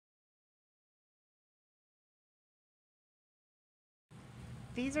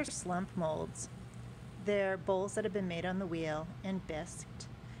These are slump molds. They're bowls that have been made on the wheel and bisked,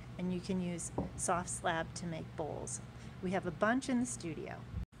 and you can use soft slab to make bowls. We have a bunch in the studio.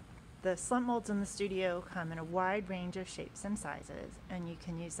 The slump molds in the studio come in a wide range of shapes and sizes, and you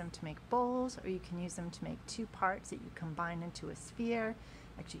can use them to make bowls, or you can use them to make two parts that you combine into a sphere.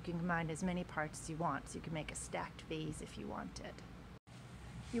 Actually, you can combine as many parts as you want, so you can make a stacked vase if you wanted.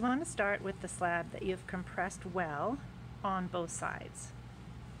 You want to start with the slab that you've compressed well on both sides.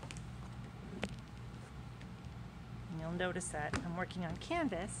 And you'll notice that I'm working on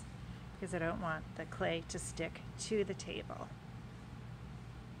canvas because I don't want the clay to stick to the table.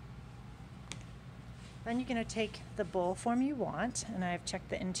 Then you're going to take the bowl form you want, and I've checked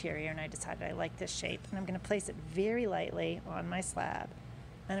the interior and I decided I like this shape, and I'm going to place it very lightly on my slab,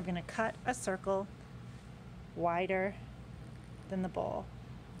 and I'm going to cut a circle wider than the bowl.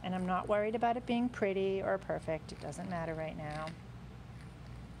 And I'm not worried about it being pretty or perfect, it doesn't matter right now.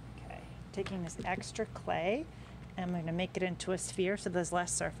 Okay, taking this extra clay, I'm going to make it into a sphere so there's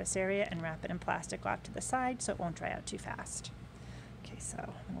less surface area, and wrap it in plastic off to the side so it won't dry out too fast. Okay, so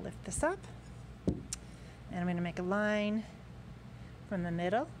I'm going to lift this up, and I'm going to make a line from the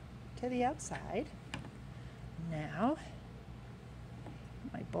middle to the outside. Now,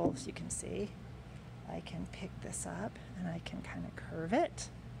 my bowl, as you can see, I can pick this up and I can kind of curve it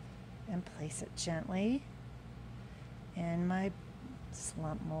and place it gently in my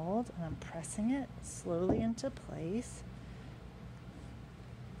slump mold, and I'm pressing it slowly into place.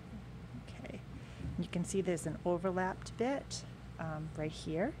 Okay, you can see there's an overlapped bit right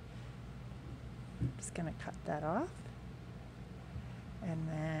here. I'm just going to cut that off, and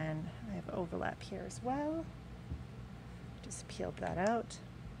then I have overlap here as well. Just peeled that out.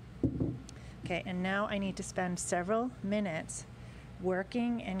 Okay, and now I need to spend several minutes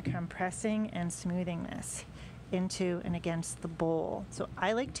working and compressing and smoothing this into and against the bowl. So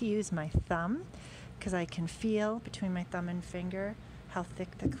I like to use my thumb because I can feel between my thumb and finger how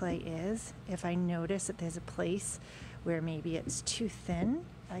thick the clay is. If I notice that there's a place where maybe it's too thin,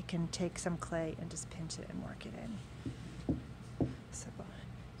 I can take some clay and just pinch it and work it in. So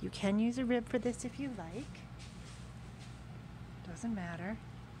you can use a rib for this if you like. Doesn't matter.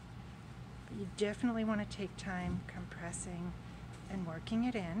 But you definitely want to take time compressing and working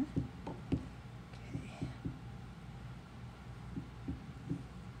it in. Okay.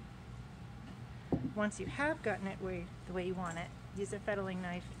 Once you have gotten it the way you want it, use a fettling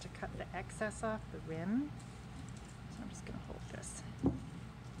knife to cut the excess off the rim. So I'm just going to hold this.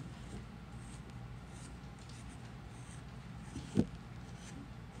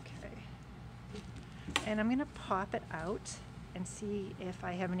 Okay. And I'm going to pop it out and see if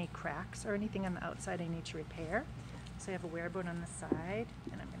I have any cracks or anything on the outside I need to repair. So I have a wear bone on the side,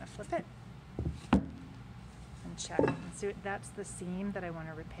 and I'm going to flip it and check. And so that's the seam that I want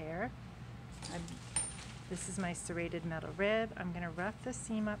to repair. This is my serrated metal rib. I'm going to rough the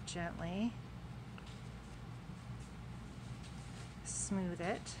seam up gently, smooth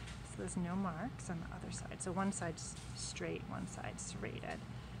it so there's no marks on the other side. So one side's straight, one side's serrated.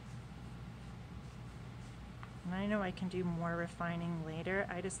 And I know I can do more refining later.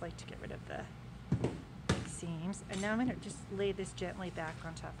 I just like to get rid of the seams. And now I'm going to just lay this gently back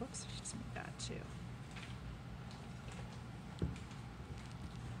on top. Oops, I should just move that too.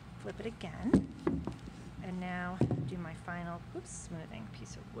 Flip it again. And now do my final, smoothing.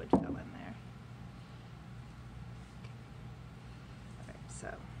 Piece of wood fell in there. Okay. Alright, so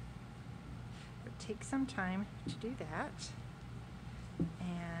it takes some time to do that.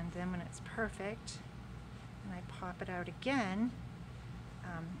 And then when it's perfect, and I pop it out again,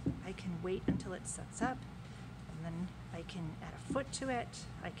 I can wait until it sets up, and then I can add a foot to it,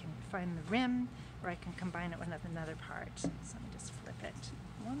 I can find the rim, or I can combine it with another part. So let me just flip it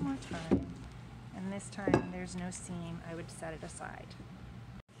one more time, and this time there's no seam. I would set it aside.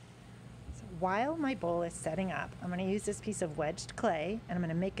 So while my bowl is setting up, I'm going to use this piece of wedged clay, and I'm going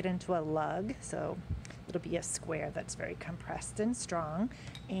to make it into a lug, so it'll be a square that's very compressed and strong,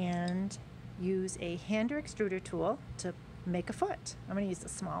 and use a hand or extruder tool to make a foot. I'm going to use a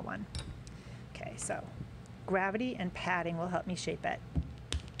small one. Okay, so gravity and padding will help me shape it.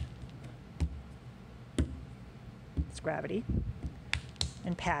 It's gravity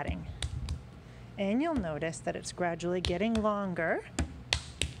and padding. And you'll notice that it's gradually getting longer.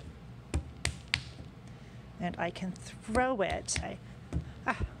 And I can throw it.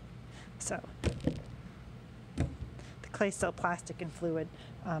 So the clay's still plastic and fluid.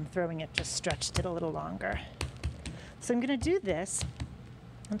 Throwing it just stretched it a little longer. So I'm going to do this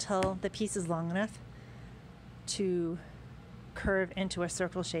until the piece is long enough to curve into a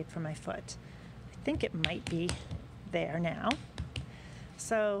circle shape for my foot. I think it might be there now.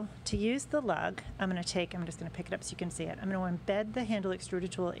 So to use the lug, I'm just going to pick it up so you can see it. I'm going to embed the handle extruder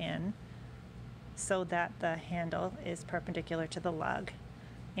tool in so that the handle is perpendicular to the lug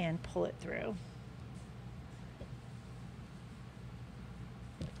and pull it through.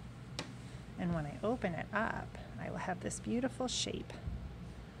 And when I open it up, I will have this beautiful shape.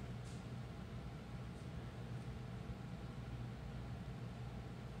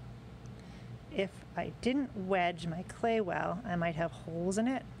 If I didn't wedge my clay well, I might have holes in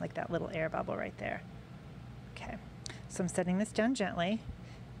it, like that little air bubble right there. Okay, so I'm setting this down gently,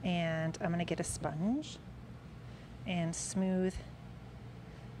 and I'm gonna get a sponge and smooth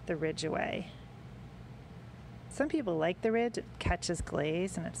the ridge away. Some people like the ridge, it catches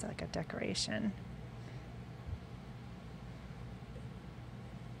glaze and it's like a decoration.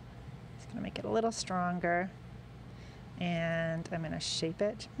 Just gonna make it a little stronger. And I'm going to shape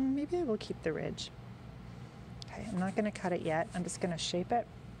it. Maybe I will keep the ridge. Okay, I'm not going to cut it yet. I'm just going to shape it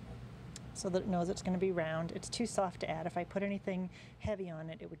so that it knows it's going to be round. It's too soft to add. If I put anything heavy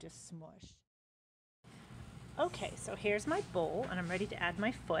on it, it would just smush. Okay, so here's my bowl, and I'm ready to add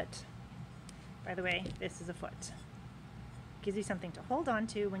my foot. By the way, this is a foot. Gives you something to hold on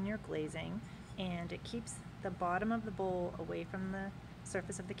to when you're glazing, and it keeps the bottom of the bowl away from the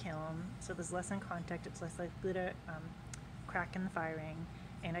surface of the kiln, so there's less in contact. It's less likely to crack in the firing,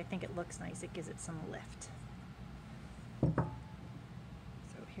 and I think it looks nice. It gives it some lift. So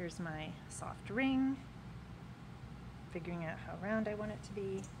here's my soft ring, figuring out how round I want it to be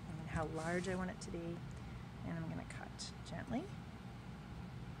and how large I want it to be, and I'm going to cut gently,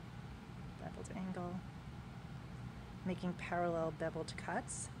 beveled angle, making parallel beveled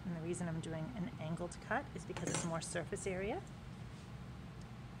cuts. And the reason I'm doing an angled cut is because it's more surface area.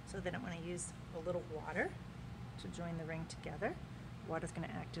 So then I want to use a little water to join the ring together. Water's going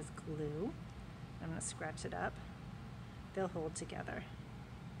to act as glue. I'm going to scratch it up. They'll hold together.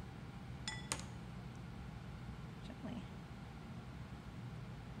 Gently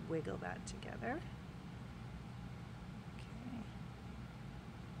wiggle that together. Okay.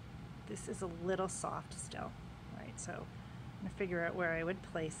 This is a little soft still, right? So I'm going to figure out where I would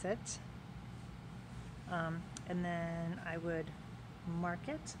place it. And then I would mark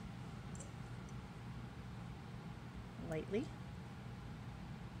it lightly,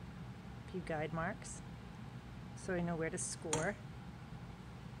 a few guide marks so I know where to score.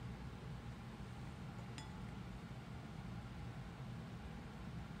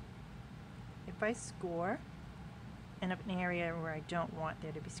 If I score in an area where I don't want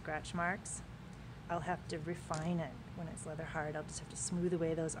there to be scratch marks, I'll have to refine it when it's leather hard. I'll just have to smooth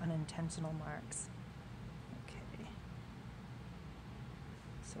away those unintentional marks. Okay,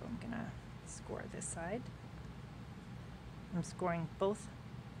 so I'm gonna score this side. I'm scoring both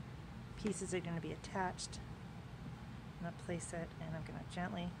pieces are going to be attached. I'm going to place it, and I'm going to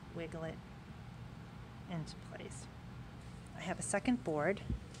gently wiggle it into place. I have a second board,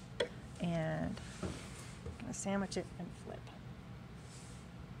 and I'm going to sandwich it and flip.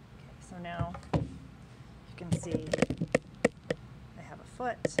 Okay, so now you can see I have a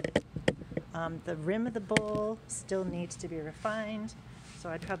foot. The rim of the bowl still needs to be refined, so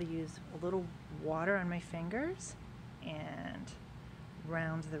I'd probably use a little water on my fingers and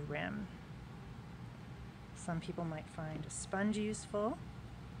round the rim. Some people might find a sponge useful.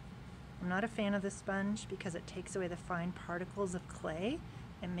 I'm not a fan of the sponge because it takes away the fine particles of clay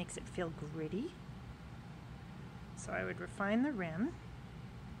and makes it feel gritty. So I would refine the rim.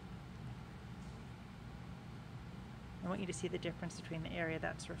 I want you to see the difference between the area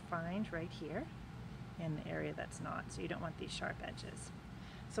that's refined right here and the area that's not, so you don't want these sharp edges.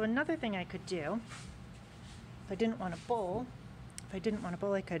 So another thing I could do, if I didn't want a bowl,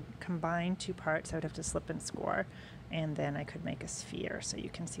 I could combine two parts. I would have to slip and score, and then I could make a sphere, so you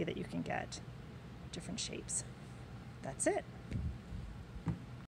can see that you can get different shapes. That's it.